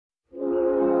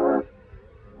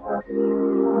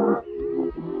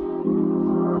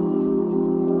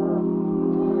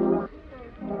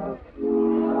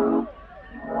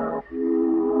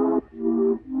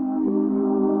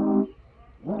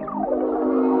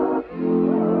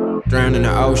Drown in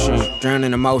the ocean, drown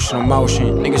in emotional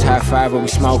motion. Niggas high five but we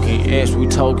smoking, ass we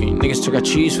token. Niggas took our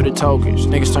cheese for the tokens,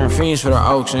 niggas turn fiends for the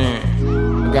oaks. I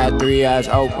got 3 eyes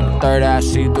open, third eye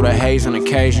see through the haze on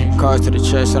occasion. Cars to the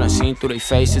chest and I seen through their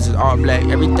faces. It's all black,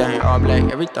 everything, all black,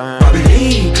 everything. Bobby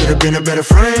Lee could've been a better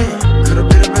friend, could've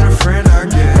been a better friend, I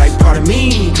guess. Like part of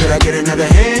me, could I get another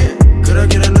hand? Could I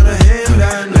get another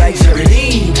hand? Like Jerry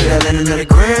Lee, could I lend another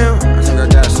gram? I think I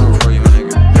got something for you,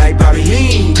 nigga. Like Bobby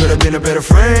Lee, could've been a better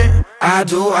friend. I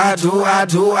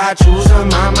choose to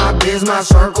mind my biz, my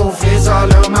circle fits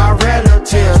all of my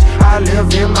relatives. I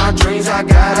live in my dreams, I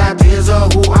got ideas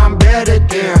of who I'm better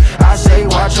than. I say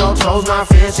watch your toes, my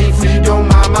fancy feet, don't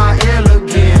mind my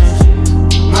elegance.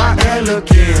 My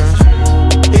elegance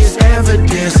is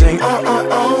evidencing.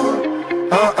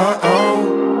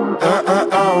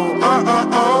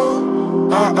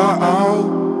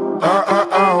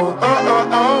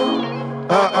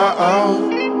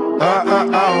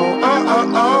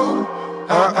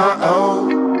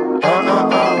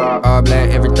 All black,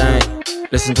 everything.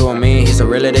 Listen to him, he's a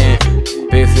realer than.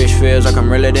 Big fish feels like I'm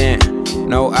realer than.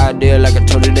 No idea like I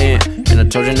told you then. And I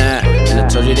told you that, and I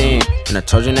told you then. And I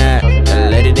told you that, gotta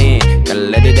let it in, gotta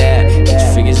let it out. Get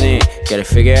your figures in, gotta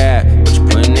figure out what you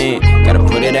putting in, gotta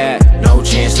put it out. No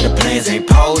chance that the plans ain't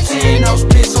potent. No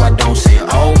split so I don't see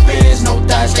opens. No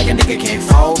thoughts like a nigga can't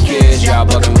focus. Y'all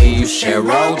bugging me, you share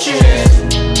roaches.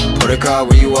 Put a car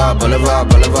where you are, boulevard,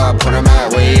 put them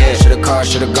out where you at. Should've called,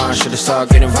 should've gone, should've saw,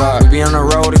 get involved. We be on the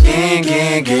road again.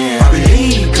 Bobby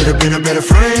Lee could've been a better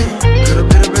friend, could've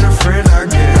been a better friend, I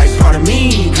guess. Like part of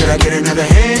me, could I get another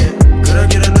hand? Could I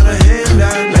get another hand?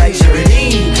 Like Jerry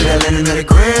Lee, could I lend another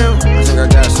gram? I think I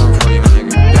got something for you,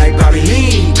 nigga. Like Bobby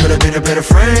Lee, could've been a better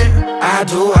friend. I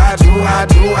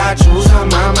choose to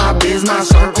mind my biz, my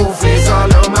circle fits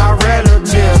all of my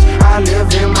relatives. I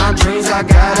live in my dreams, I